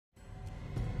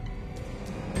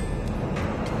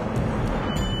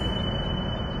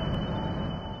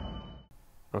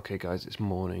Okay guys, it's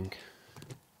morning.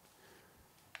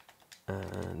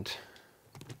 And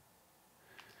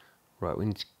right, we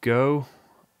need to go.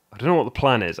 I don't know what the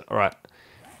plan is. Alright,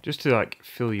 just to like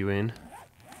fill you in.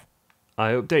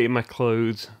 I updated my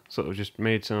clothes, sort of just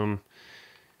made some,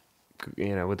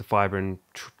 you know, with the fibre and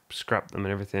scrapped them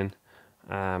and everything.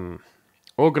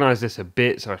 Organised this a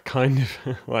bit, so I kind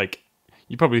of, like,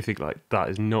 you probably think like that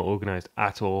is not organised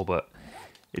at all, but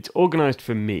it's organised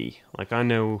for me. Like, I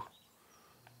know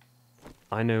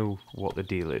what the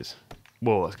deal is.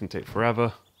 Whoa, that's going to take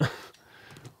forever.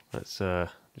 Let's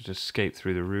just escape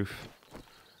through the roof.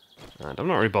 And I'm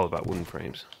not really bothered about wooden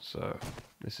frames, so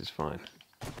this is fine.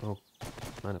 Oh,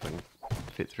 man, if I can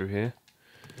fit through here.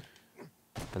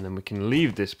 And then we can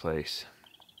leave this place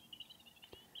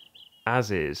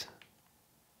as is.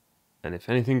 And if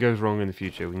anything goes wrong in the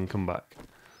future, we can come back.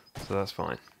 So that's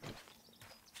fine.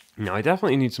 Now, I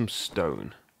definitely need some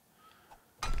stone.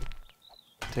 I'll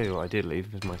tell you what I did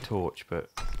leave was my torch,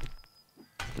 but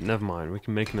never mind. We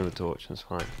can make another torch, that's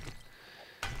fine.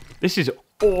 This is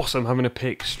awesome having a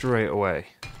pick straight away.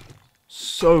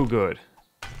 So good.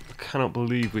 I cannot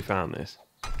believe we found this.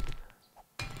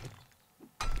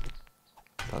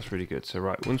 That's really good. So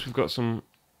right, once we've got some...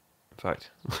 In fact,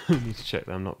 I need to check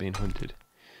that I'm not being hunted.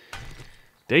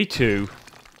 Day 2.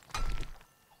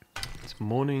 It's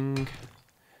morning.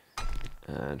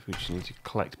 And we just need to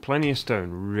collect plenty of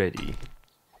stone ready.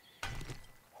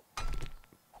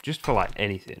 Just for like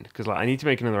anything. Because like I need to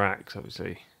make another axe,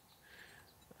 obviously.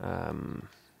 I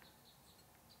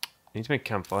need to make a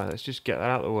campfire. Let's just get that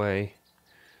out of the way.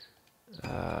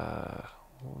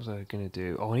 What was I going to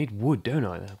do? Oh, I need wood, don't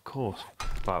I? Of course.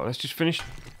 Right, well, let's just finish.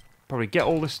 Probably get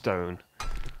all the stone.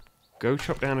 Go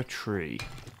chop down a tree.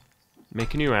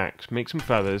 Make a new axe. Make some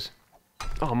feathers.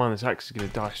 Oh man, this axe is going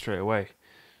to die straight away.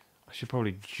 I should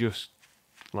probably just,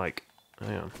 like,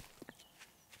 hang on.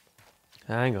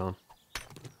 Hang on.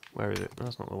 Where is it?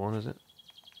 That's not the one, is it?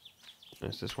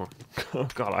 It's this one. Oh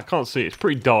god, I can't see. It's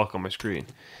pretty dark on my screen.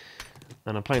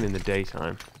 And I'm playing in the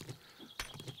daytime.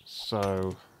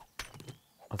 So,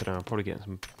 I don't know, I'm probably getting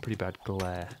some pretty bad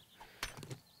glare.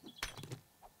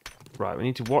 Right, we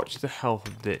need to watch the health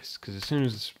of this, because as soon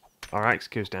as our axe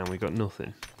goes down, we've got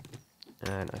nothing.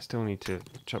 And I still need to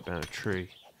chop down a tree.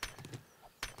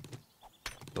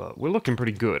 But we're looking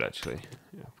pretty good, actually.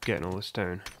 Getting all the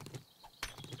stone.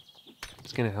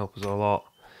 It's going to help us a lot.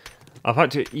 I've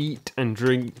had to eat and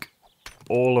drink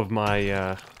all of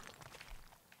my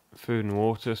food and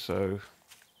water, so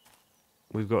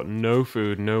we've got no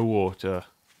food, no water.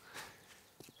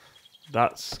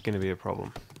 That's going to be a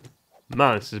problem.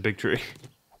 Man, this is a big tree.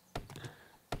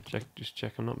 Just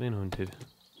check I'm not being hunted.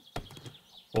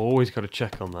 Always got to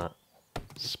check on that.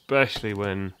 Especially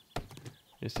when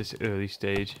it's this early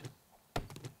stage.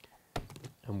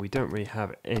 And we don't really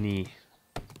have any...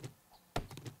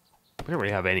 We don't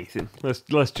really have anything. Let's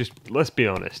be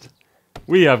honest.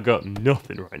 We have got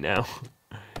nothing right now.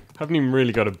 Haven't even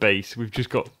really got a base. We've just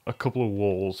got a couple of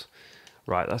walls.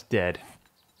 Right, that's dead.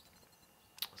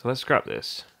 So let's scrap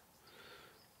this.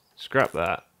 Scrap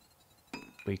that.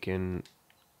 We can...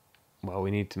 Well,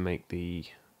 we need to make the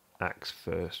axe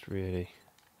first, really.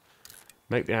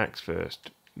 Make the axe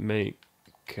first. Make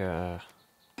a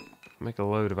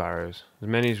load of arrows. As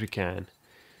many as we can.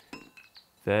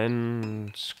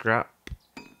 Then scrap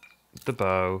the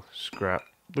bow, scrap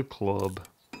the club,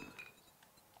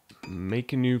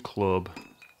 make a new club,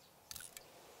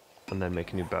 and then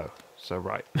make a new bow. So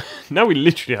right, now we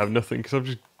literally have nothing because I've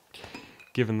just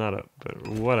given that up, but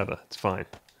whatever, it's fine.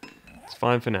 It's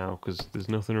fine for now because there's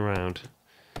nothing around.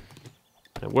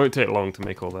 It won't take long to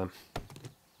make all them.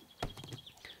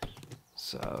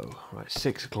 So, right,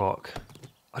 6 o'clock.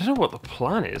 I don't know what the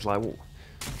plan is, like...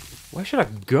 Where should I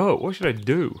go? What should I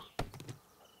do?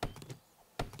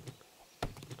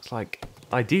 It's like,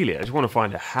 ideally, I just want to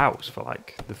find a house for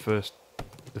like the first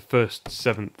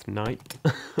 7th night.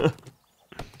 The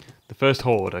first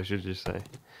horde, I should just say.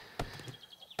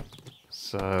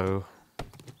 So,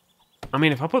 I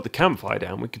mean, if I put the campfire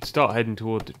down, we could start heading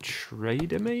toward the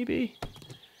trader, maybe?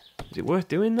 Is it worth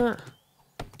doing that?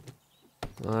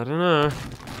 I don't know.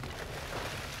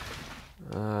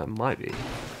 It might be.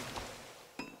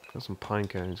 Got some pine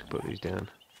cones, put these down.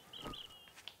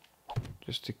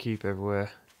 Just to keep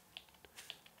everywhere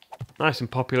nice and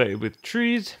populated with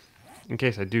trees. In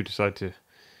case I do decide to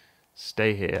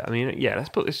stay here. I mean, yeah, let's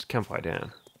put this campfire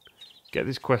down. Get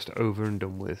this quest over and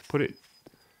done with. Put it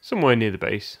somewhere near the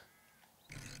base.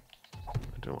 I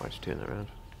don't know why I just turned that around.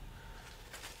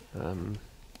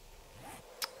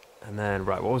 And then,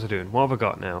 right, what was I doing? What have I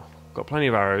got now? Got plenty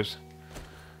of arrows.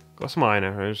 Got some iron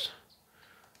arrows.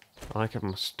 I like having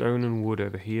my stone and wood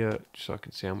over here, just so I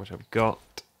can see how much I've got.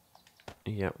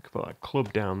 Yeah, we can put that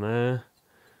club down there.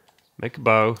 Make a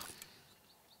bow.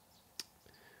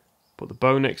 Put the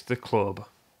bow next to the club.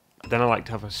 Then I like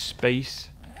to have a space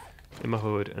in my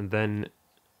hood, and then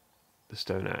the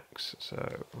stone axe. So,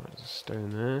 right, there's a stone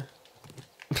there.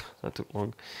 That took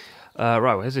long.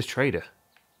 Right, where's this trader?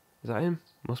 Is that him?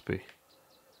 Must be.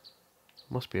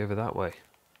 Must be over that way.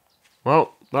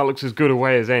 Well, that looks as good a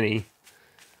way as any.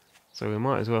 So we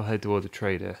might as well head toward the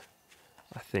trader,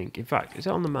 I think. In fact, is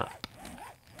it on the map?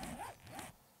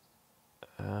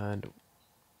 And,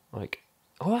 like...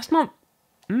 Oh, that's not...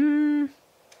 yeah,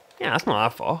 that's not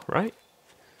that far, right?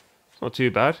 It's not too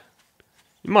bad.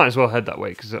 You might as well head that way,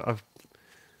 because I've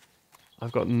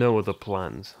got no other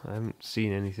plans. I haven't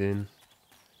seen anything.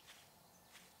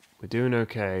 We're doing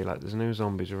okay, like there's no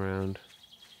zombies around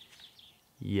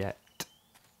yet.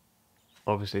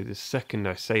 Obviously, the second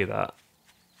I say that,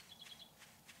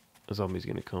 a zombie's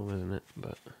going to come, isn't it?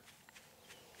 But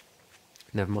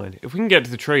never mind. If we can get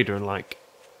to the trader and, like,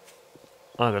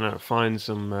 I don't know, find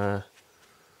some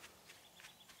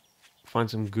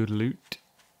good loot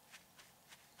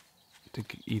to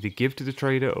either give to the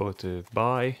trader or to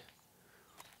buy,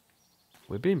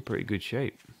 we'd be in pretty good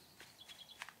shape.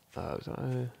 Is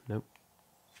that nope.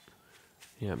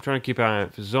 Yeah, I'm trying to keep an eye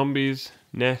out for zombies,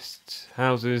 nests,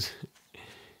 houses,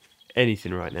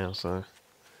 anything right now, so...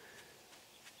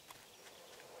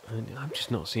 And I'm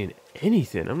just not seeing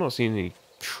anything. I'm not seeing any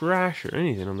trash or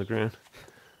anything on the ground.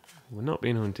 We're not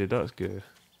being hunted, that's good.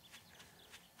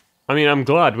 I mean, I'm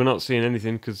glad we're not seeing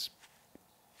anything, because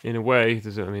in a way,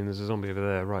 there's a zombie over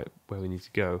there, right where we need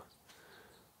to go.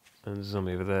 And there's a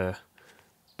zombie over there.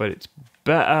 But it's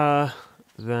better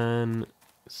than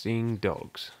seeing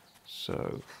dogs.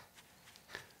 So,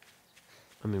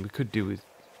 I mean, we could do with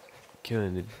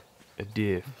killing a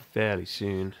deer fairly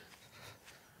soon.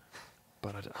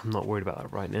 But I'm not worried about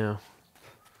that right now.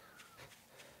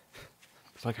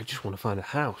 It's like I just want to find a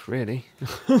house, really.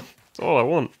 That's all I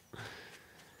want.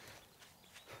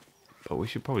 But we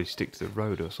should probably stick to the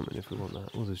road or something if we want that.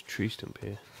 Oh, there's a tree stump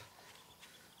here.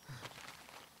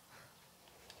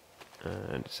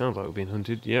 And it sounds like we're being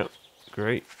hunted. Yep,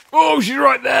 great. Oh, she's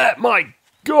right there! My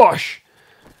gosh!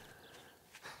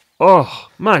 Oh,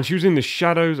 man, she was in the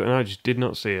shadows and I just did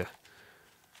not see her.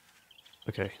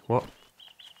 Okay, what?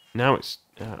 Now it's...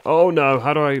 oh no,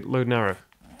 how do I load an arrow?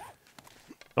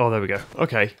 Oh, there we go.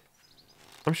 Okay.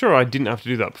 I'm sure I didn't have to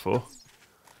do that before.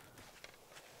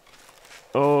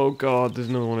 Oh god, there's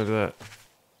another one over there.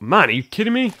 Man, are you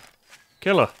kidding me?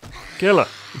 Kill her. Kill her.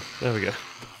 There we go.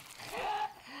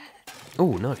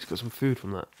 Oh, nice, got some food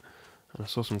from that. And I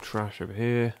saw some trash over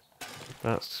here.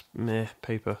 That's meh,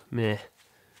 paper, meh.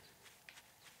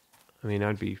 I mean,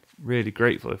 I'd be really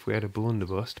grateful if we had a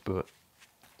blunderbuss, but...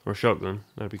 Or a shotgun,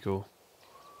 that'd be cool.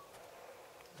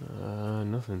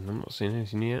 Nothing, I'm not seeing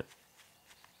anything yet.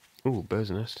 Oh,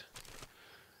 bird's nest.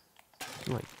 I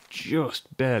can, like,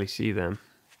 just barely see them.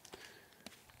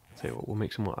 Tell you what, we'll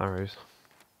make some more arrows.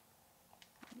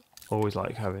 Always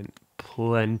like having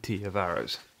plenty of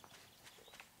arrows.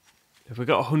 If we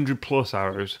got 100 plus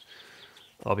arrows,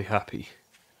 I'll be happy.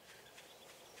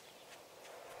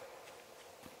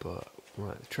 But,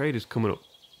 right, the trader's coming up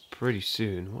pretty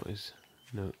soon. What is...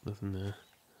 No, nothing there.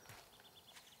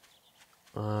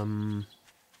 Oh,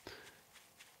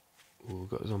 we've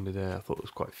got a zombie there. I thought there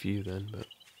was quite a few then, but...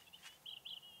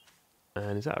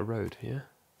 And is that a road here?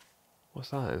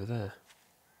 What's that over there?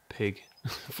 Pig.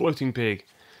 Floating pig.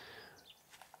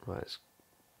 Right, it's...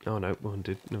 Oh no, we're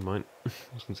hunted. Never mind. I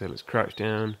was going to say, let's crouch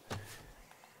down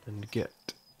and get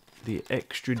the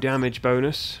extra damage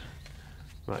bonus.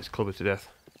 Right, it's clubber to death.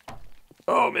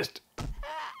 Oh, missed!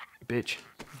 Bitch.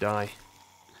 Die.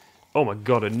 Oh my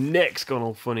god, her neck's gone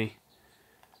all funny.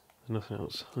 There's nothing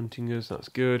else hunting us, that's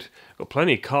good. Got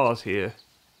plenty of cars here.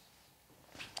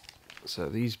 So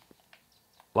these,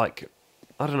 like,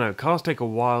 I don't know, cars take a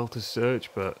while to search,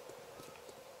 but...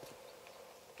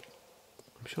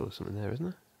 I'm sure there's something there, isn't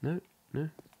there? No? No?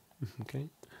 Okay.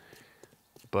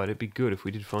 But it'd be good if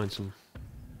we did find some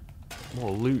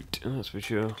more loot, that's for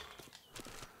sure.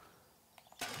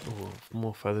 Oh,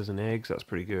 more feathers and eggs, that's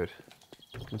pretty good.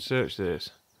 I can search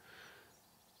this.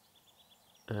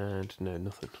 And no,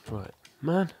 nothing. Right.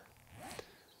 Man.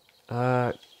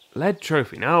 Lead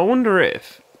trophy. Now I wonder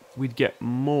if we'd get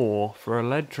more for a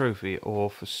lead trophy or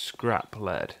for scrap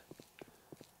lead.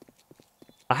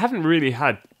 I haven't really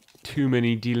had too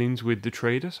many dealings with the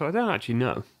trader, so I don't actually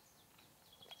know.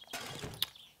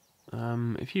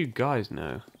 If you guys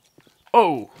know...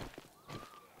 Oh!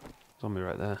 Zombie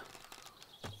right there.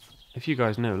 If you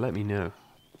guys know, let me know.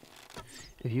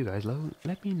 If you guys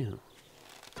let me know.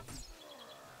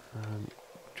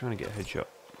 Trying to get a headshot.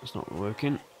 It's not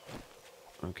working.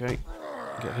 Okay.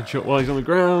 Get a headshot while he's on the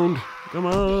ground. Come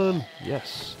on.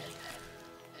 Yes.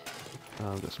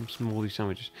 I've got some smalley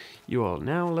sandwiches. You are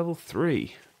now level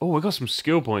 3. Oh, I got some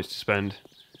skill points to spend.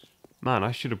 Man,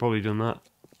 I should have probably done that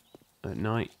at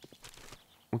night.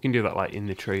 We can do that like in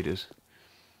the traders.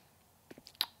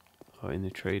 Or in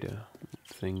the trader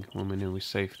thing when we know we're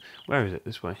safe. Where is it?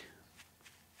 This way.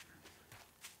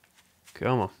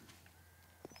 Come on.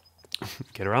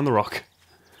 Get around the rock.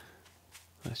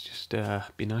 Let's just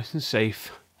be nice and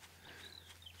safe.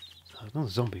 Oh, another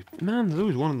zombie. Man, there's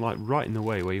always one like right in the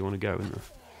way where you want to go, isn't there?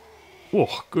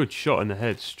 Oh, good shot in the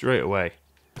head straight away.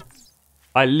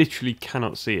 I literally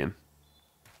cannot see him.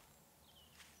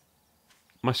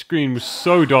 My screen was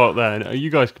so dark then. You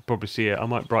guys could probably see it. I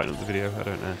might brighten up the video. I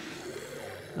don't know.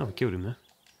 Oh, we killed him there.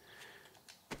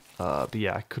 But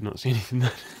yeah, I could not see anything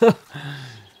then.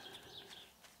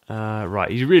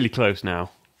 Right, he's really close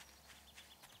now.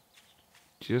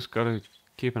 Just gotta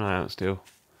keep an eye out still.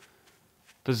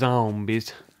 For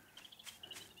zombies.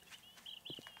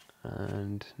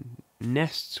 And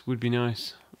nests would be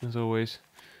nice, as always.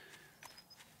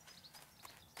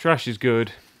 Trash is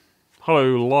good.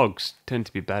 Hollow logs tend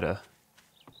to be better.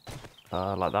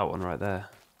 Like that one right there.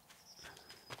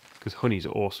 Because honey's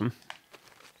awesome.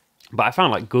 But I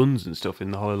found like guns and stuff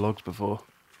in the hollow logs before.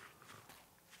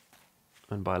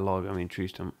 And by log, I mean tree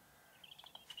stump.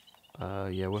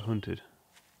 Yeah, we're hunted.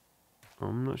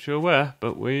 I'm not sure where,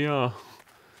 but we are.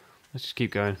 Let's just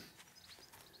keep going.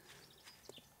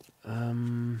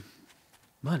 Man,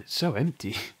 it's so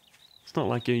empty. It's not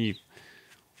like any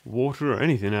water or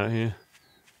anything out here.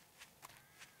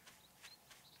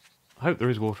 I hope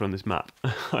there is water on this map. I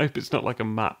hope it's not like a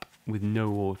map with no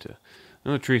water.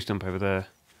 Another tree stump over there.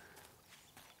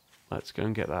 Let's go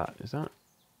and get that. Is that?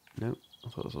 Nope. I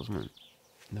thought this was something.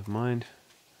 Never mind.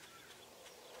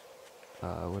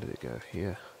 Where did it go?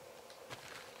 Here.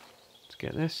 Let's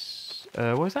get this.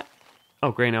 What is that?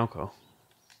 Oh, grain alcohol.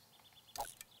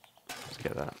 Let's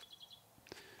get that.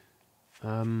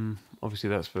 Obviously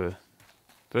that's for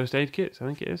first aid kits, I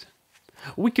think it is.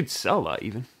 We could sell that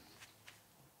even.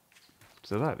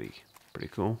 So that'd be pretty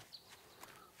cool.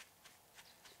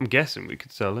 I'm guessing we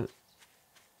could sell it.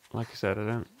 Like I said,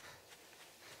 I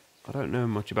don't know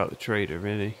much about the trader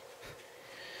really.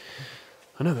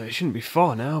 I know that it shouldn't be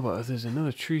far now, but there's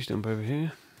another tree stump over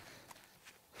here.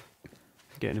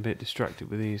 Getting a bit distracted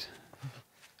with these.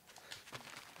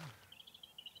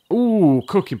 Ooh,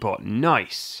 cooking pot,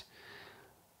 nice.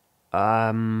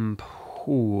 Well,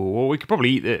 we could probably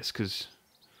eat this because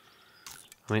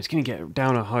I mean it's gonna get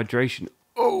down on hydration.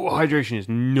 Oh, hydration is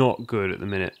not good at the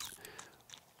minute.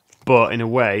 But in a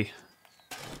way,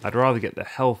 I'd rather get the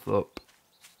health up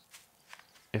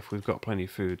if we've got plenty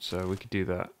of food, so we could do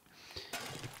that.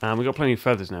 And we've got plenty of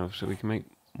feathers now, so we can make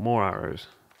more arrows.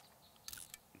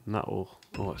 And that'll...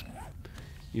 Oh, it's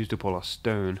used up all our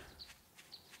stone.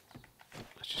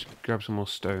 Let's just grab some more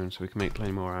stone so we can make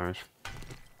plenty more arrows.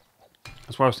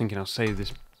 That's why I was thinking I'll save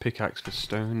this pickaxe for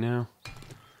stone now.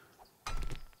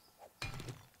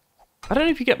 I don't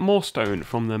know if you get more stone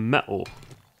from the metal.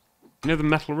 You know the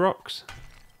metal rocks?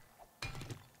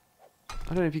 I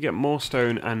don't know if you get more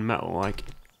stone and metal. Like,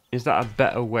 is that a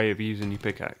better way of using your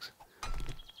pickaxe?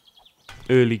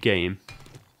 Early game.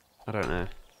 I don't know.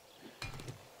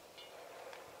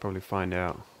 Probably find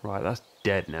out. Right, that's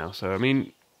dead now. So, I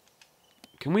mean,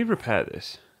 can we repair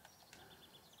this?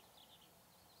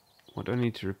 What do I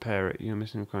need to repair it? You're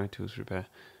missing required tools to repair.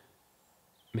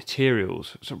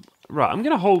 Materials. So, right, I'm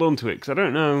going to hold on to it because I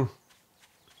don't know.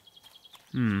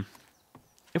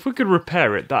 If we could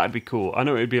repair it, that'd be cool. I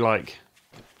know it'd be like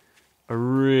a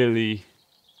really,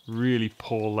 really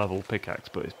poor level pickaxe,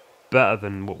 but it's better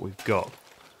than what we've got.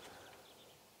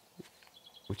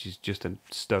 Which is just a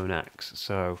stone axe,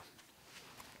 so...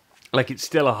 Like, it's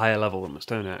still a higher level than a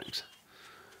stone axe.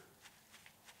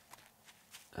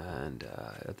 And,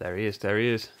 there he is, there he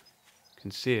is. You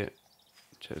can see it.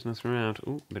 Check there's nothing around.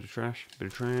 Ooh, bit of trash, bit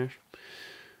of trash.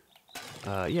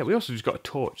 Yeah, we also just got a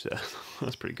torch there.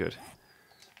 That's pretty good.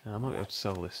 I might be able to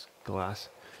sell this glass.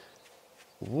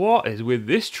 What is with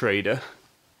this trader?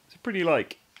 It's a pretty,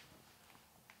 like...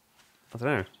 I don't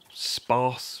know,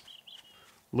 sparse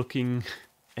looking...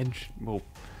 Well,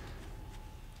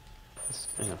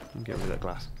 hang on, I'll get rid of that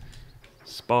glass.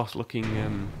 Sparse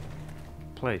looking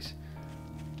place.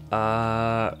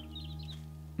 Now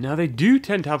they do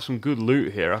tend to have some good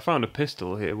loot here. I found a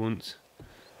pistol here once.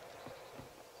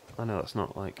 I know that's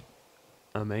not like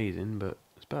amazing, but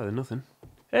it's better than nothing.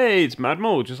 Hey, it's Mad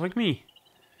Mole, just like me.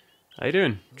 How you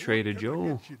doing, Trader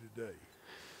Joe?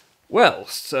 Well,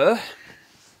 sir,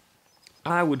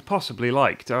 I would possibly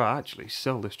like to actually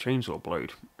sell this chainsaw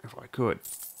blade if I could.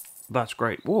 That's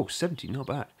great. Whoa, 70, not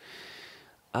bad.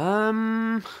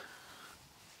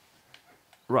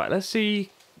 Right, let's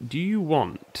see. Do you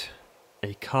want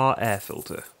a car air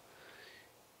filter?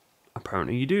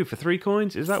 Apparently you do. For 3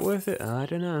 coins, is that worth it? I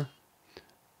don't know.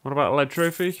 What about a lead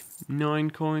trophy?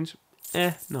 9 coins.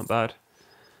 Not bad.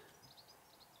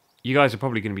 You guys are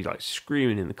probably going to be like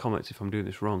screaming in the comments if I'm doing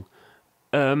this wrong.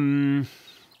 Do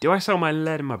I sell my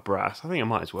lead and my brass? I think I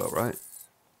might as well, right?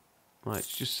 Right,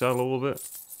 just sell all of it.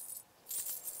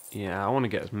 Yeah, I want to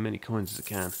get as many coins as I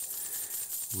can.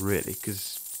 Really,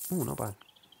 because... Oh, not bad.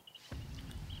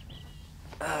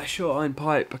 Sure, iron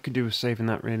pipe. I could do with saving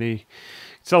that, really.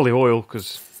 Sell the oil,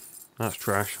 because that's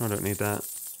trash. I don't need that.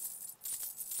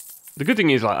 The good thing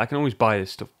is, like, I can always buy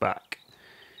this stuff back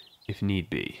if need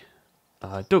be.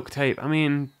 Duct tape, I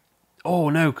mean... Oh,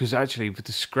 no, because actually, with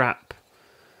the scrap...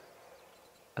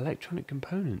 Electronic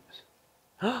components.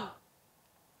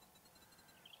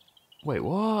 Wait,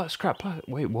 what? Scrap plastic?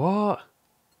 Wait, what?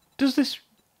 Does this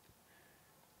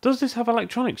have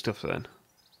electronic stuff, then?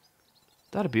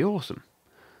 That'd be awesome.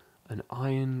 An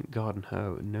iron garden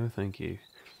hoe. No, thank you.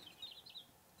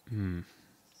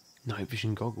 Night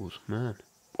vision goggles, man.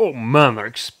 Oh, man, they're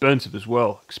expensive as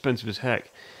well. Expensive as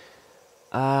heck.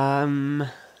 What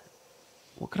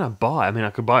can I buy? I mean, I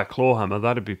could buy a claw hammer.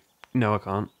 That'd be... No, I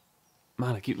can't.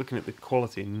 Man, I keep looking at the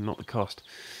quality and not the cost.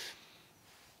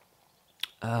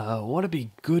 What'd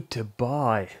be good to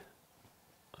buy?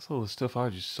 That's all the stuff I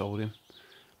just sold him.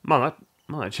 Man, that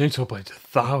chainsaw blade's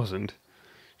 1,000.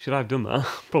 Should I have done that?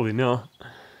 Probably not.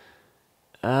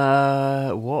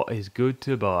 What is good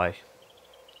to buy?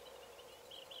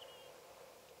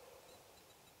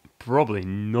 Probably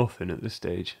nothing at this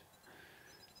stage.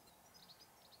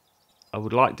 I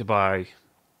would like to buy...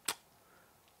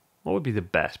 What would be the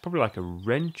best? Probably like a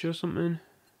wrench or something.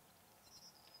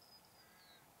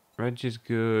 Wrench is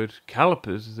good.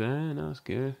 Calipers there, that's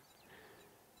good.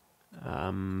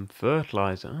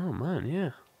 Fertilizer. Oh man,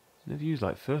 yeah. Never used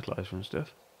like fertilizer and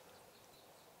stuff.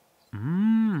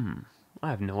 I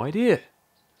have no idea.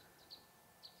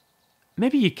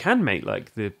 Maybe you can make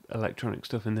like the electronic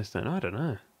stuff in this then. I don't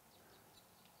know.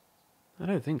 I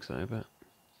don't think so, but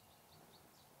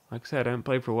like I said, I haven't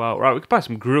played for a while. Right, we could buy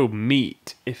some grilled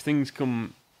meat if things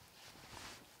come.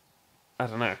 I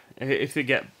don't know. If they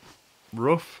get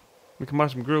rough, we can buy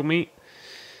some grilled meat.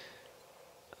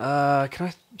 Can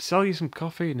I sell you some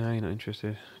coffee? No, you're not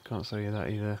interested. Can't sell you that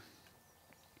either.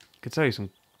 Could sell you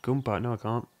some gunpowder. No, I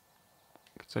can't.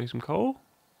 Could sell you some coal?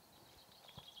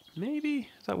 Maybe?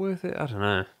 Is that worth it? I don't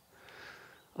know.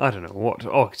 I don't know what.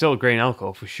 Oh, I could sell grain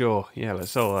alcohol for sure. Yeah,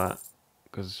 let's sell that.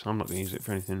 Because I'm not going to use it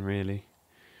for anything really.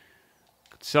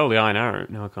 Could sell the iron arrow.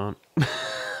 No, I can't.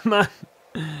 Man.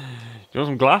 Do you want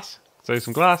some glass? Sell you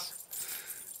some glass.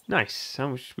 Nice. How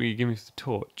much will you give me for the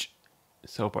torch?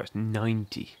 Sell price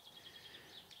 90.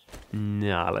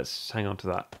 Nah, let's hang on to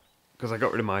that. Because I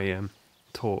got rid of my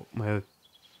my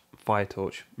fire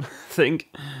torch thing.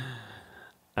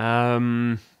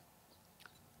 Yeah,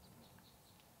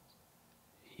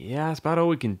 that's about all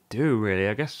we can do, really.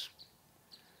 I guess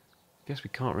we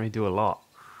can't really do a lot.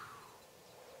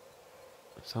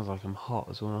 Sounds like I'm hot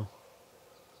as well.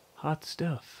 Hot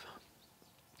stuff.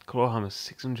 Clawhammer's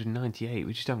 698.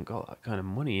 We just haven't got that kind of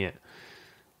money yet.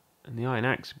 And the iron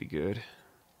axe would be good.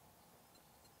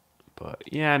 But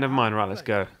yeah, never mind. Right, let's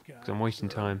go. Because I'm wasting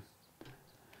time.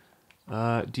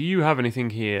 Do you have anything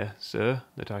here, sir,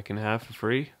 that I can have for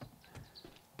free?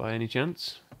 By any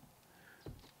chance?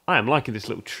 I am liking this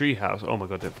little tree house. Oh my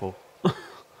god, don't fall.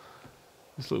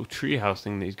 This little tree house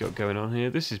thing that he's got going on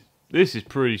here. This is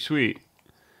pretty sweet.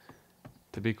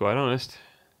 To be quite honest.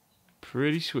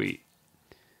 Pretty sweet.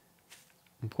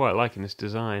 I'm quite liking this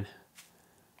design.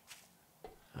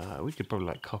 We could probably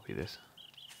like copy this.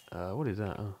 What is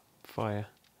that? Oh, fire.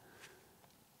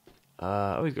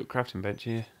 Oh, he's got a crafting bench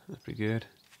here. That's pretty good.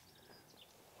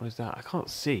 What is that? I can't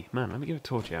see. Man, let me get a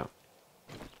torch out.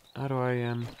 How do I,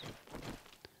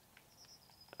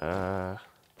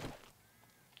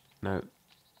 no.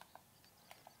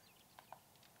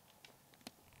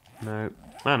 No.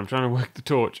 Man, I'm trying to work the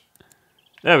torch.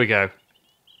 There we go.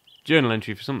 Journal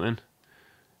entry for something.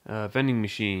 Vending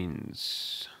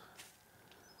machines.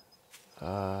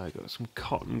 Got some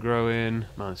cotton growing.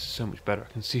 Man, this is so much better.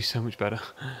 I can see so much better.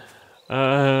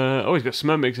 Oh, he's got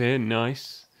smoke mixer here.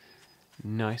 Nice.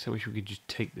 Nice. I wish we could just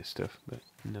take this stuff, but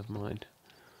never mind.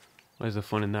 Where's the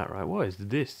fun in that, right? What is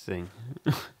this thing?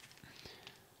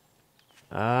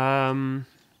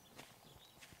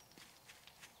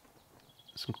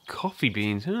 Some coffee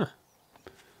beans, huh?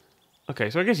 Okay,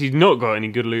 so I guess he's not got any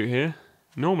good loot here.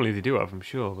 Normally they do have, I'm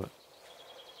sure, but...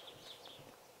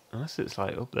 Unless it's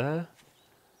like up there.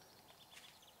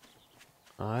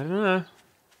 I don't know.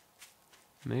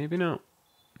 Maybe not.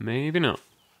 Maybe not.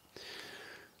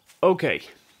 Okay.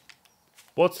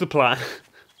 What's the plan?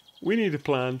 We need a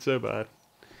plan so bad.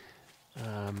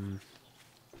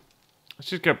 Let's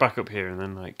just go back up here and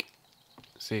then, like,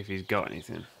 see if he's got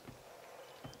anything.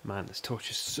 Man, this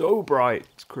torch is so bright.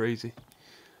 It's crazy.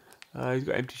 He's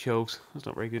got empty shelves. That's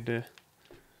not very good there.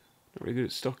 Not very good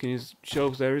at stocking his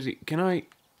shelves there, is he? Can I...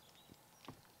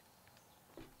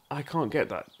 I can't get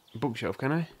that bookshelf,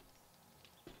 can I?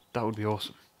 That would be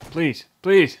awesome. Please,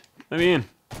 please, let me in.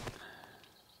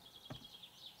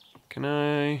 Can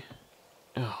I...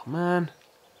 Oh, man.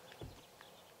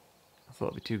 I thought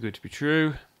it'd be too good to be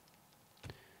true.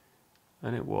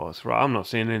 And it was. Right, I'm not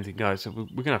seeing anything, guys, so we're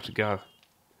going to have to go.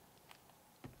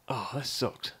 Oh, that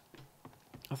sucked.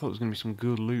 I thought there was going to be some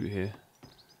good loot here.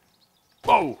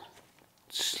 Whoa!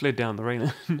 Slid down the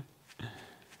railing.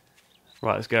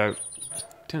 Right, let's go.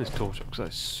 Turn this torch up because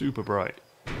that's super bright.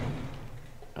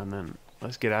 And then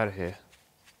let's get out of here.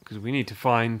 Because we need to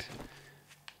find...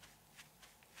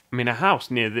 I mean, a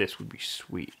house near this would be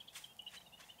sweet.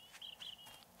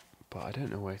 But I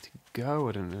don't know where to go.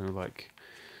 I don't know, like...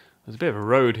 There's a bit of a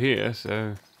road here,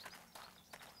 so...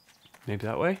 Maybe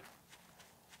that way?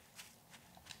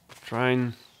 Try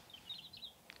and...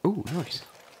 Ooh, nice.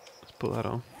 Let's put that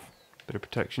on. Bit of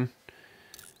protection.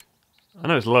 I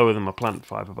know it's lower than my plant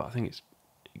fibre, but I think it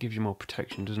gives you more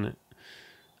protection, doesn't it?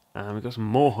 And we've got some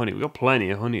more honey. We've got plenty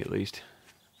of honey, at least.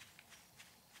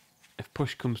 If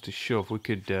push comes to shove, we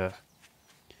could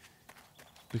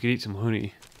eat some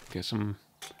honey. Get some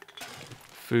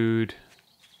food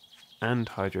and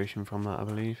hydration from that, I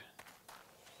believe.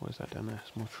 What is that down there?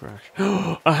 It's more trash.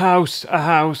 A house! A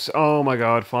house! Oh my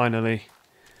god, finally.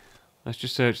 Let's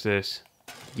just search this.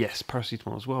 Yes,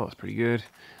 paracetamol as well. That's pretty good.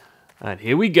 And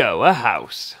here we go. A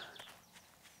house.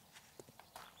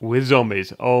 With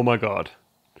zombies. Oh my god.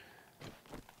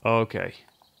 Okay.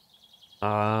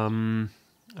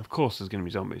 Of course there's going to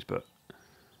be zombies, but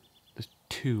there's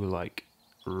two, like,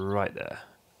 right there.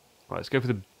 Right, let's go for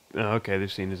the... Oh, okay,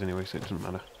 they've seen us anyway, so it doesn't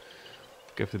matter.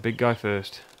 Go for the big guy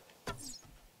first.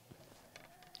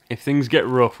 If things get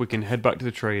rough, we can head back to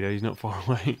the trader. He's not far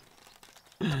away.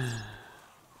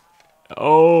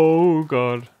 Oh,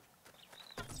 God.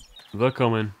 They're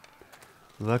coming.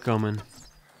 They're coming.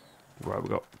 Right,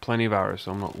 we've got plenty of arrows,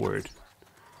 so I'm not worried.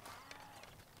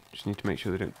 Just need to make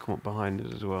sure they don't come up behind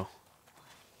us as well.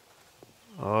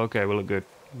 Okay, we look good.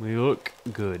 We look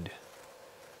good.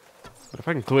 But if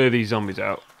I can clear these zombies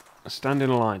out, I'll stand in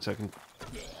a line so I can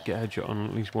get a headshot on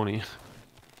at least one of you.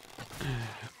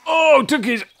 Oh, took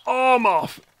his arm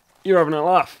off! You're having a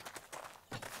laugh.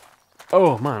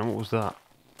 Oh, man, what was that?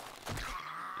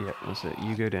 Yep, that's it.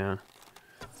 You go down.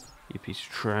 You piece of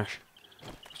trash.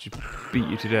 Let's just beat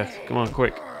you to death. Come on,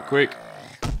 quick. Quick.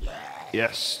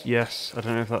 Yes, yes. I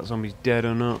don't know if that zombie's dead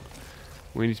or not.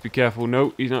 We need to be careful.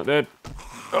 No, he's not dead.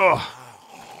 Oh!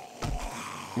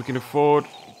 We can afford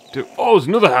to... Oh, there's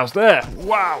another house there!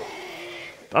 Wow!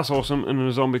 That's awesome. And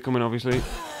a zombie coming, obviously.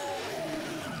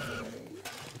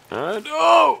 And...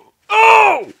 Oh!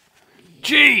 Oh!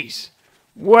 Jeez!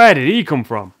 Where did he come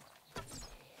from?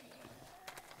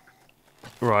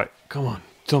 Right, come on.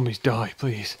 Zombies die,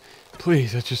 please.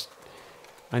 Please,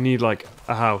 I need, like,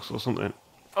 a house or something.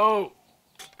 Oh!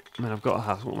 Man, I've got a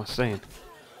house. What am I saying?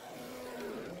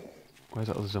 Where's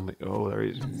that other zombie? Oh, there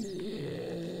he is.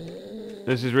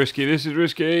 This is risky. This is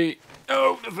risky.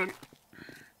 Oh, nothing.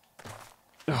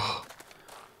 Oh.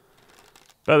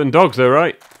 Better than dogs, though,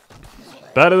 right?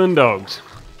 Better than dogs.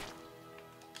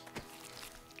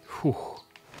 Whew.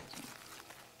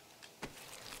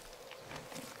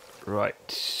 Right.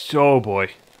 So,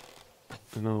 boy.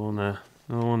 Another one there.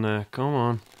 Another one there. Come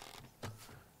on.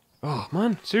 Oh,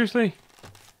 man. Seriously?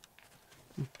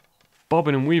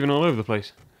 Bobbing and weaving all over the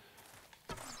place.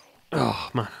 Oh,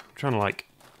 man. I'm trying to, like,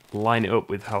 line it up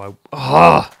with how I...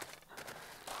 Ah!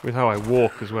 With how I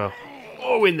walk as well.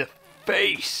 Oh, in the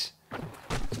face!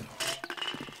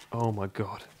 Oh, my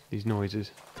God. These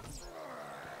noises.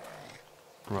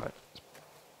 Right.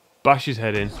 Bash his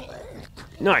head in.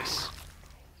 Nice!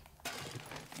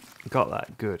 Got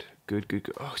that. Good. Good, good,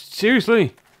 good. Oh,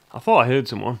 seriously? I thought I heard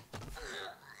someone.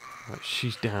 Right,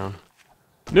 she's down.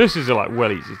 Nurses are, like,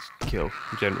 well easy to kill,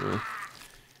 generally.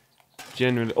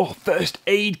 Generally. Oh, first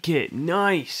aid kit.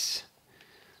 Nice.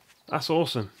 That's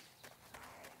awesome.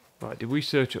 Right, did we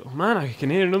search it? Oh, man, I can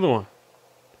hear another one.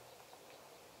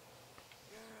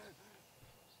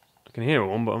 I can hear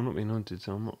one, but I'm not being hunted,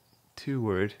 so I'm not too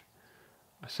worried.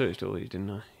 I searched all these, didn't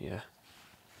I? Yeah.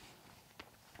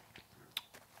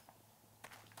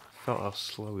 Felt how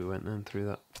slow we went then through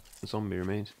that zombie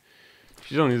remains.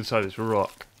 She's on the other side of this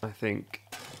rock, I think.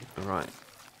 Alright.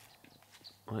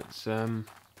 Let's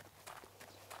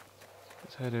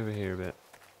head over here a bit.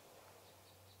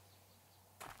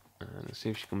 And let's see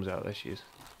if she comes out. There she is.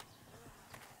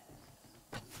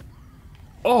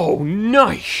 Oh,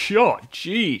 nice shot!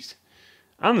 Jeez!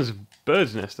 And there's a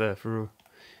bird's nest there for a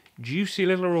juicy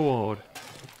little reward.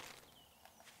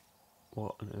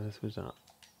 What on earth was that?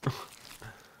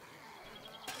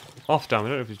 Off damn, I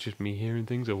don't know if it's just me hearing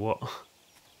things or what. Let's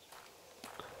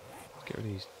get rid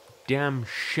of these damn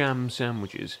sham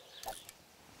sandwiches.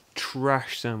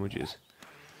 Trash sandwiches.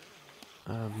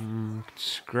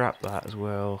 Scrap that as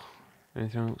well.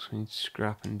 Anything else we need to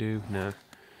scrap and do? No.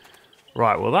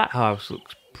 Right, well that house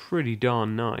looks pretty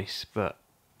darn nice, but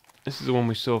this is the one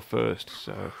we saw first,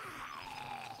 so...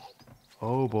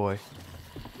 Oh boy.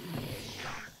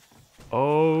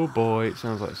 Oh boy, it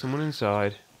sounds like someone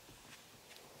inside.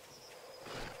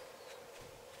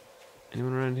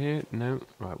 Anyone around here? No?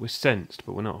 Right, we're sensed,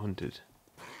 but we're not hunted.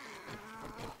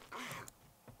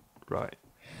 Right.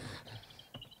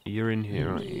 You're in here,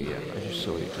 aren't you? Yeah, I just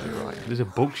saw you to the right. There's a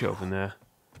bookshelf in there.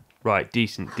 Right,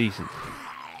 decent, decent.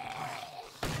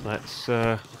 Let's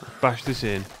bash this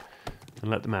in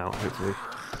and let them out, hopefully.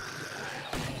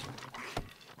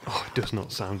 Oh, it does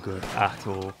not sound good at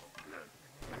all.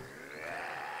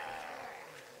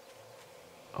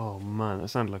 Oh man, that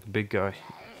sounded like a big guy.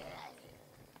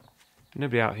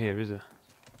 Nobody out here, is there?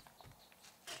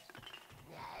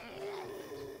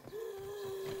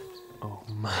 Oh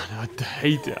man, I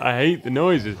hate it. I hate the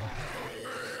noises.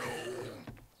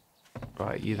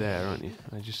 Right, you're there, aren't you?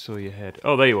 I just saw your head.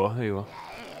 Oh, there you are. There you are.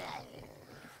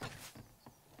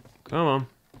 Come on.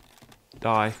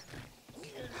 Die.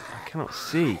 I cannot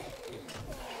see.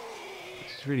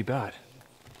 This is really bad.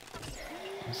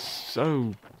 It's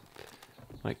so...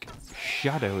 like,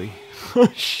 shadowy.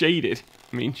 Shaded.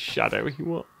 I mean, shadowy.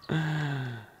 What?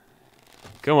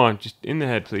 Come on, just in the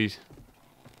head, please.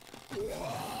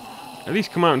 At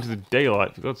least come out into the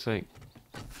daylight, for God's sake.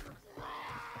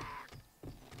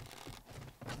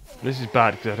 This is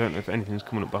bad because I don't know if anything's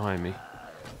coming up behind me.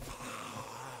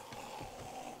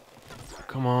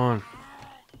 Come on.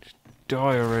 Just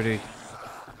die already.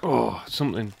 Oh,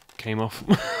 something came off.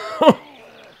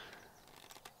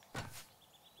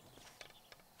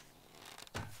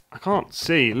 I can't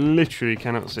see. Literally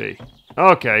cannot see.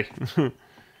 Okay.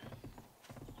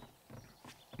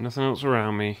 Nothing else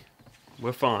around me.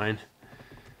 We're fine.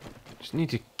 Just need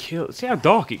to kill... See how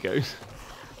dark it goes?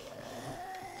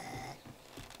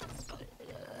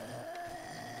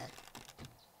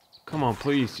 Come on,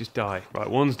 please, just die. Right,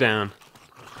 one's down.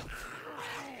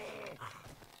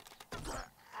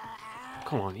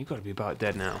 Come on, you've got to be about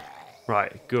dead now.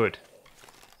 Right, good.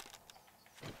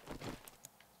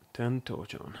 Turn the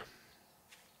torch on.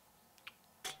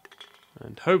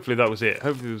 And hopefully that was it.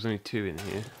 Hopefully there was only two in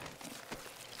here.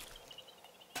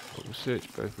 But we'll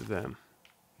search both of them.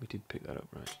 We did pick that up,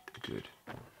 right? Good.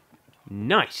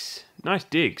 Nice! Nice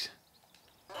digs.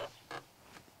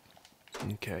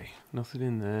 Okay, nothing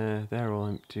in there. They're all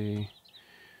empty.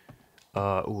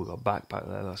 Oh, we got a backpack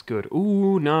there. That's good.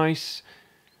 Ooh, nice.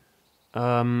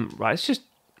 Right, it's just...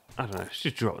 I don't know. It's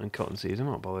just dropping cotton seeds. I'm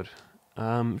not bothered.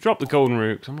 Drop the golden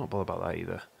root, 'cause I'm not bothered about that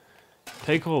either.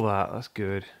 Take all that. That's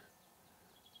good.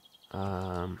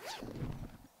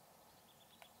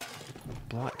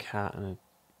 Black hat and a...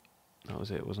 That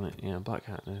was it, wasn't it? Yeah, black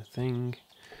hat and a thing.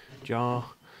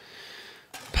 Jar.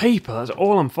 Paper. That's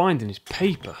all I'm finding is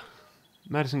paper.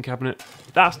 Medicine cabinet.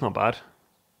 That's not bad.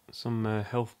 Some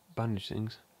health bandage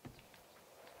things.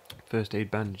 First aid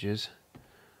bandages.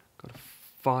 Got a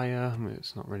fire. I mean,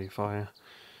 it's not really a fire.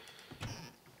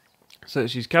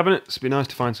 Search these cabinets. Be nice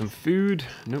to find some food.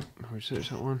 Nope. I'll research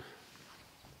that one.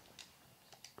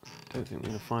 Don't think we're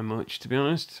going to find much, to be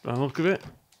honest, by the look of it.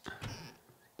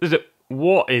 There's a...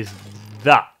 What is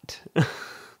that?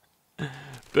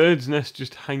 Bird's nest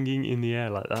just hanging in the air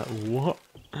like that. What?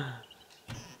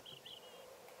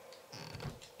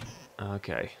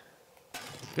 Okay.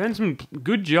 Getting some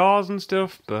good jars and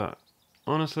stuff, but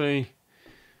honestly,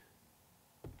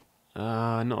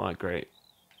 not that great.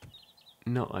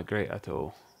 Not that great at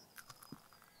all.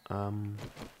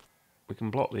 We can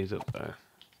block these up though.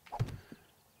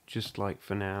 Just like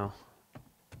for now.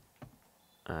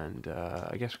 And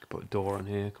I guess we could put a door on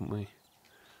here, couldn't we?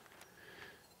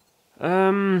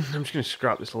 I'm just going to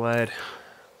scrap this lead.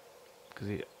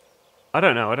 Because I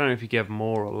don't know. I don't know if you give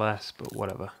more or less, but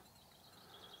whatever.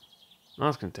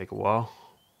 That's going to take a while.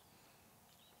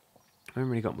 I haven't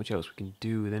really got much else we can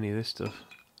do with any of this stuff.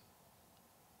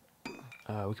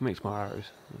 We can make some more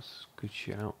arrows. That's a good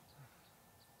shout.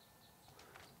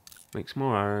 Make some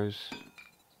more arrows.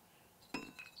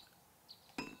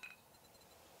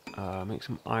 Make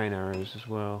some iron arrows as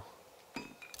well.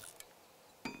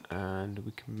 And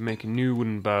we can make a new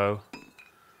wooden bow,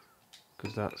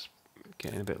 because that's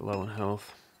getting a bit low on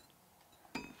health.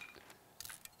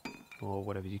 Or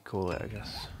whatever you call it, I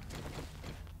guess.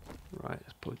 Right,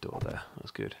 let's put a door there.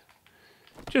 That's good.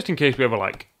 Just in case we ever,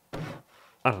 like,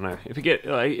 I don't know, if it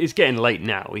it's getting late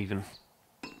now even.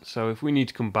 So if we need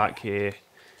to come back here,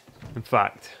 in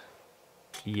fact,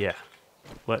 yeah,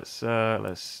 let's start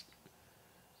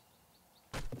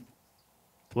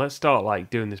like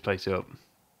doing this place up.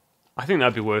 I think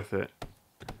that'd be worth it.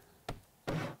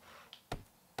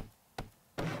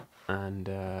 And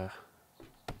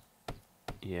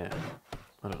yeah,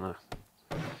 I don't know.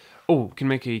 Oh, we can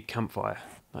make a campfire.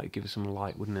 That'd give us some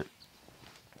light, wouldn't it?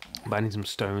 But I need some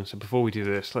stone. So before we do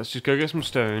this, let's just go get some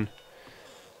stone,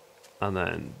 and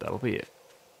then that'll be it.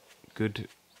 Good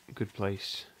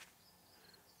place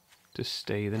to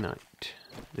stay the night.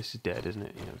 This is dead, isn't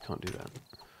it? Yeah, we can't do that.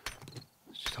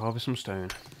 Let's just harvest some stone.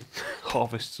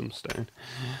 Harvest some stone.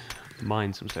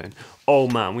 Mine some stone. Oh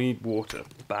man, we need water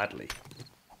badly.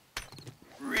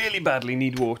 Really badly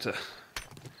need water.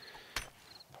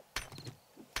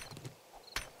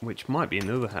 Which might be in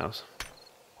the other house,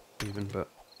 even, but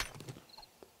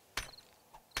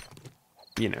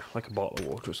you know, like a bottle of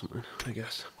water or something, I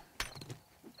guess.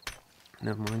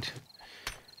 Never mind.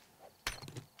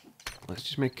 Let's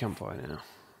just make a campfire now.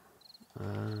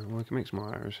 Well, we can make some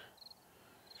more arrows.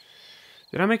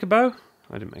 Did I make a bow?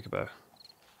 I didn't make a bow.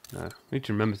 No, I need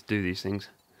to remember to do these things.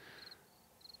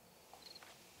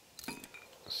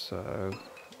 So,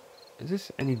 is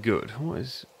this any good? What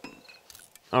is...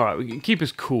 Alright, we can keep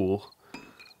us cool.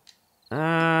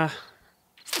 I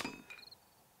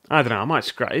don't know, I might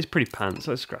scrap it. It's pretty pants,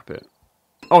 let's scrap it.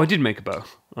 Oh, I did make a bow.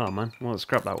 Oh man, well, let's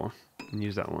scrap that one and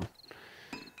use that one.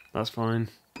 That's fine.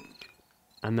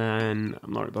 And then,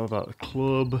 I'm not really bothered about the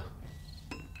club.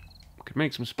 We could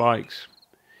make some spikes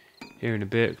here in a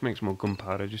bit. We could make some more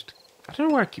gunpowder. Just, I don't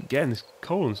know where I keep getting this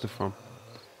coal and stuff from.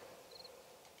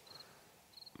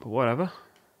 But whatever.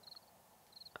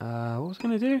 What was I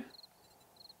going to do?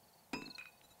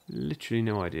 Literally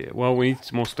no idea. Well, we need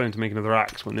some more stone to make another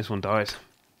axe when this one dies.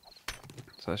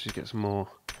 So let's just get some more.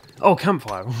 Oh,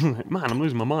 campfire! Man, I'm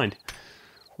losing my mind.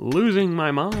 Losing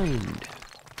my mind.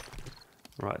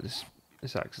 Right, this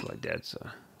axe is like dead, so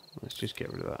let's just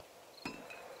get rid of that.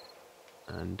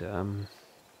 And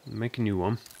make a new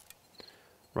one.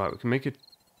 Right, we can make a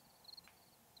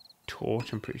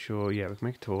torch. I'm pretty sure. Yeah, we can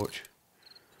make a torch.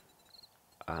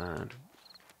 And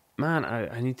man,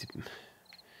 I need to.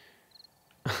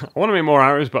 I want to make more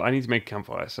arrows, but I need to make a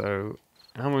campfire. So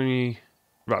how many?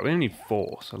 Right, we only need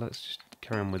 4, so let's just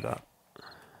carry on with that.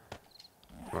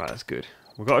 Right, that's good.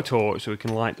 We've got a torch, so we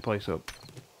can light the place up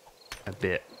a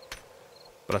bit.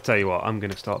 But I tell you what, I'm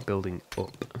going to start building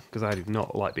up, because I do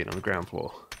not like being on the ground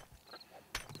floor.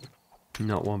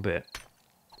 Not one bit.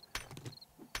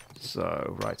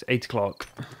 So, right, it's 8 o'clock.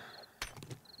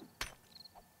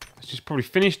 Let's just probably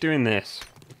finish doing this.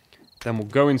 Then we'll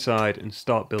go inside and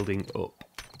start building up.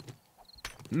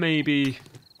 Maybe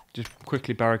just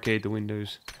quickly barricade the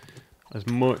windows as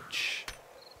much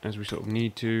as we sort of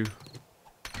need to.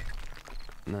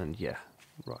 And then, yeah,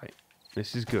 right.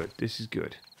 This is good. This is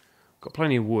good. Got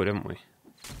plenty of wood, haven't we?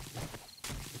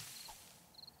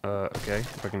 Okay,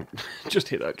 if I can just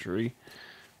hit that tree.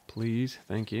 Please,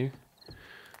 thank you.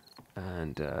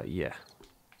 And, yeah.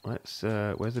 Let's,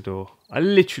 where's the door? I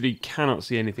literally cannot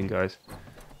see anything, guys.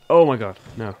 Oh my god,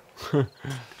 no.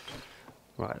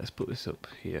 Right, let's put this up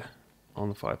here on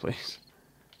the fireplace.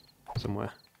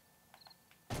 Somewhere.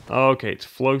 Okay, it's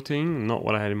floating, not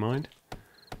what I had in mind.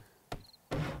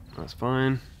 That's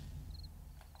fine.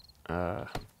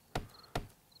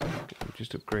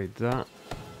 Just upgrade that.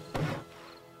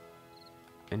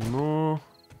 Any more?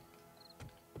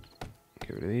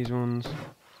 Get rid of these ones.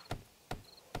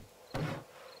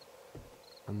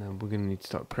 And then we're going to need to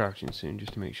start crouching soon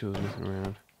just to make sure there's nothing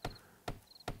around.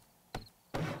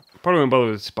 Probably won't bother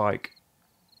with the spike,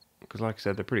 because like I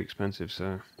said, they're pretty expensive.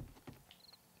 So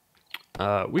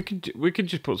we could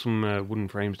just put some wooden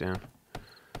frames down.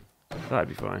 That'd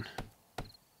be fine.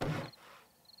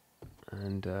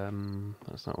 And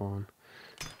that's that one.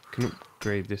 Can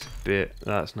upgrade this a bit.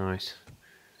 That's nice.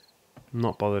 I'm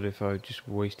not bothered if I just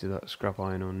wasted that scrap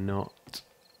iron or not.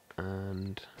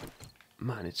 And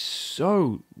man, it's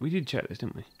so. We did check this,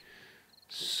 didn't we?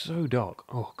 So dark.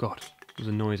 Oh god, there's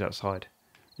a noise outside.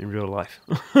 In real life.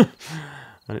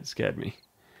 And it scared me.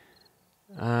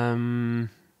 Okay,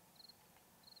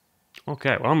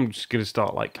 well I'm just going to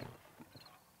start like...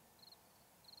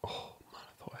 Oh man,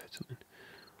 I thought I heard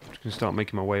just gonna start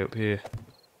making my way up here,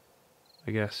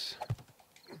 I guess.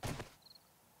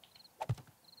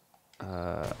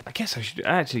 I guess I should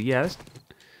actually, yeah.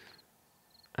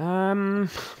 Man,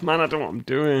 I don't know what I'm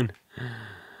doing.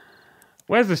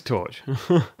 Where's this torch?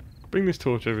 Bring this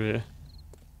torch over here.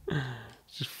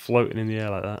 It's just floating in the air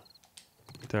like that.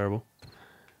 Terrible.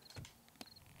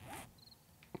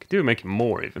 I could do with making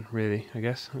more even, really, I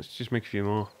guess. Let's just make a few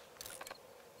more.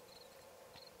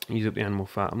 Use up the animal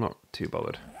fat. I'm not too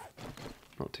bothered.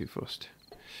 Not too fussed.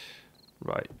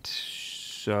 Right.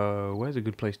 So, where's a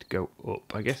good place to go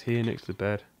up? I guess here next to the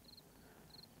bed.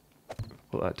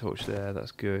 Put that torch there,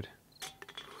 that's good.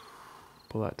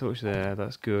 Pull that torch there,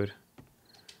 that's good.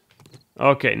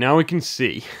 Okay, now we can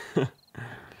see.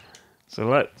 So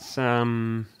let's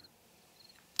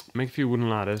make a few wooden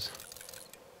ladders.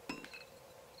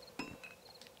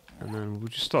 And then we'll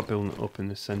just start building it up in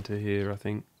the center here, I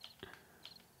think.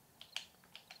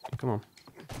 Come on.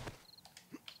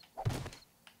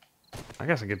 I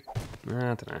guess I could, I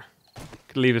don't know.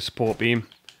 Could leave a support beam.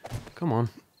 Come on.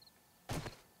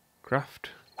 Craft,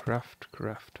 craft,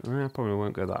 craft. I probably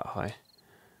won't go that high.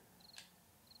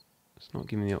 It's not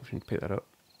giving me the option to pick that up.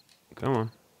 Come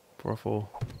on. 404.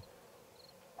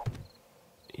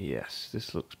 Yes,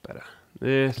 this looks better.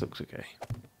 This looks okay.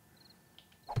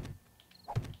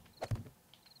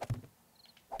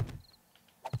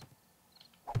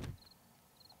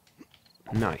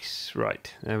 Nice.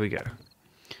 Right, there we go.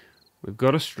 We've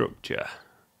got a structure.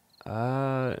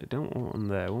 Don't want one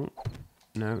there. No,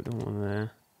 don't want one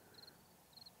there.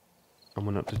 And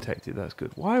we're not detected, that's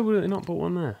good. Why would it not put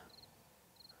one there?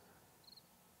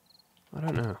 I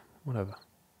don't know. Whatever.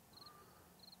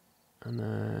 And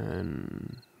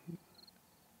then...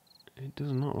 It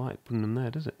does not like putting them there,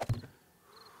 does it?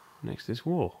 Next to this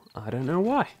wall. I don't know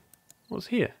why. What's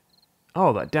here?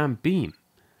 Oh, that damn beam.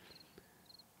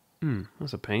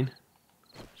 That's a pain.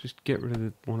 Just get rid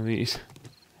of one of these.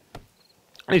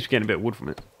 At least we're getting a bit of wood from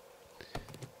it.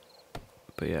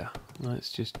 But yeah,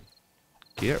 let's just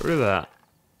get rid of that.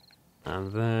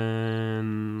 And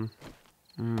then...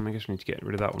 I guess we need to get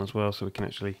rid of that one as well so we can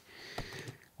actually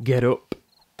get up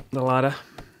the ladder.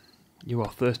 You are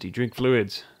thirsty, drink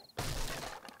fluids.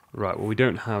 Right, well we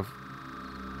don't have...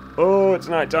 Oh, it's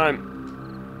night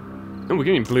time! Oh, we're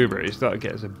getting blueberries. That'll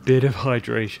get us a bit of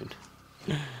hydration.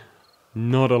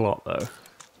 Not a lot though.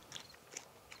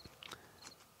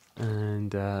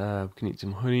 And we can eat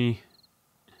some honey.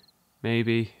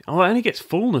 Maybe. Oh, it only gets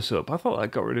fullness up. I thought I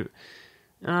got rid of...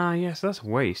 Ah, yes, that's a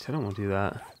waste. I don't want to do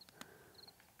that.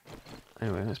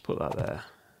 Anyway, let's put that there.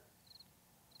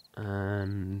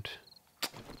 And...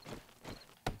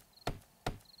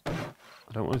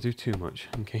 I don't want to do too much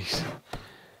in case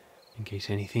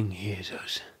anything hears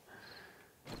us.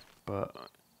 But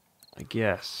I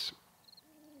guess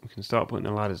we can start putting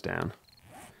the ladders down.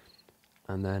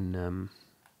 And then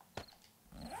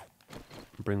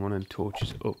bring one of the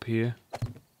torches up here.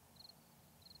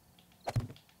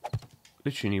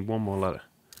 Literally need one more ladder.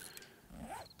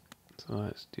 So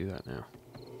let's do that now.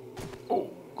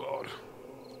 Oh god.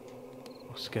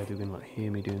 I was scared they were gonna like hear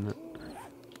me doing that.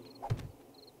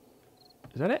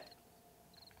 Is that it?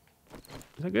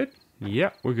 Is that good? Yeah,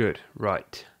 we're good.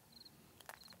 Right.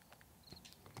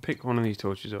 Pick one of these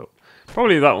torches up.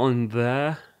 Probably that one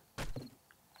there.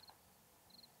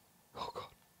 Oh god.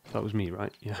 That was me,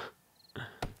 right? Yeah.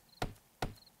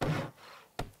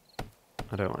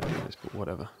 I don't like doing this, but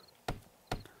whatever.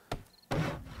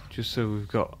 Just so we've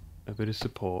got a bit of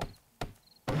support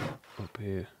up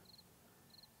here.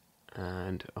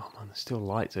 And, oh man, there's still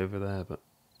lights over there, but...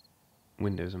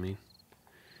 Windows, I mean.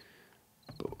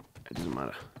 But it doesn't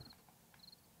matter.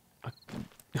 I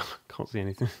can't see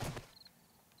anything.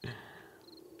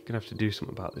 Gonna have to do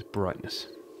something about this brightness.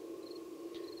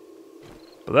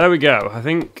 But there we go. I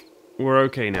think we're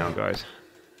okay now, guys.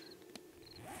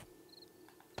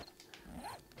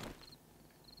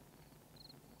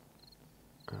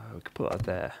 We could put that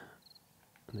there.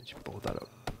 And then just board that up.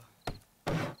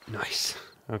 Nice.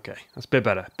 Okay, that's a bit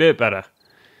better. Bit better.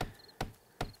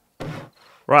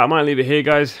 Right, I might leave it here,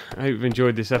 guys. I hope you've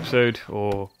enjoyed this episode,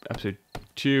 or episode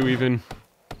 2 even.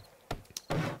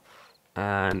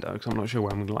 And I'm not sure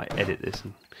where I'm going to like edit this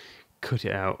and cut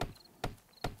it out.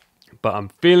 But I'm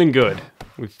feeling good.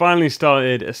 We've finally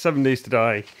started a 7 Days to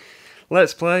Die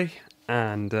Let's Play.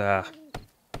 And I'm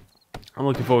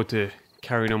looking forward to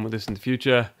carrying on with this in the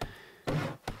future.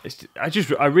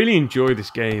 I really enjoy this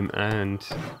game, and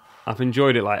I've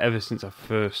enjoyed it like ever since I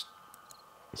first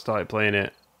started playing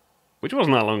it, which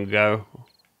wasn't that long ago.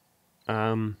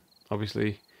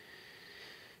 Obviously,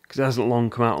 because it hasn't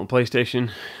long come out on PlayStation.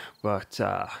 But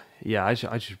yeah, I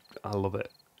love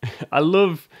it. I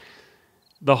love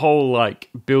the whole like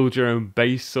build your own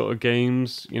base sort of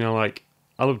games. You know, like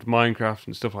I loved Minecraft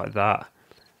and stuff like that.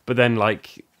 But then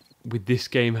like with this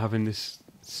game having this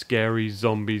scary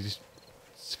zombies.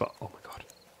 Oh my god!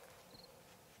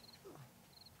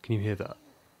 Can you hear that?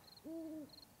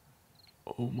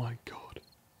 Oh my god!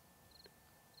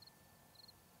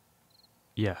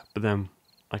 Yeah, but then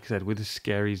like I said, with the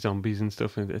scary zombies and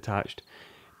stuff attached,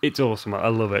 it's awesome. I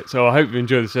love it. So I hope you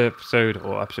enjoyed this episode,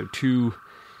 or episode 2.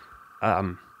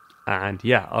 And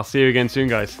yeah, I'll see you again soon,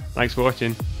 guys. Thanks for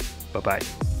watching. Bye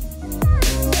bye.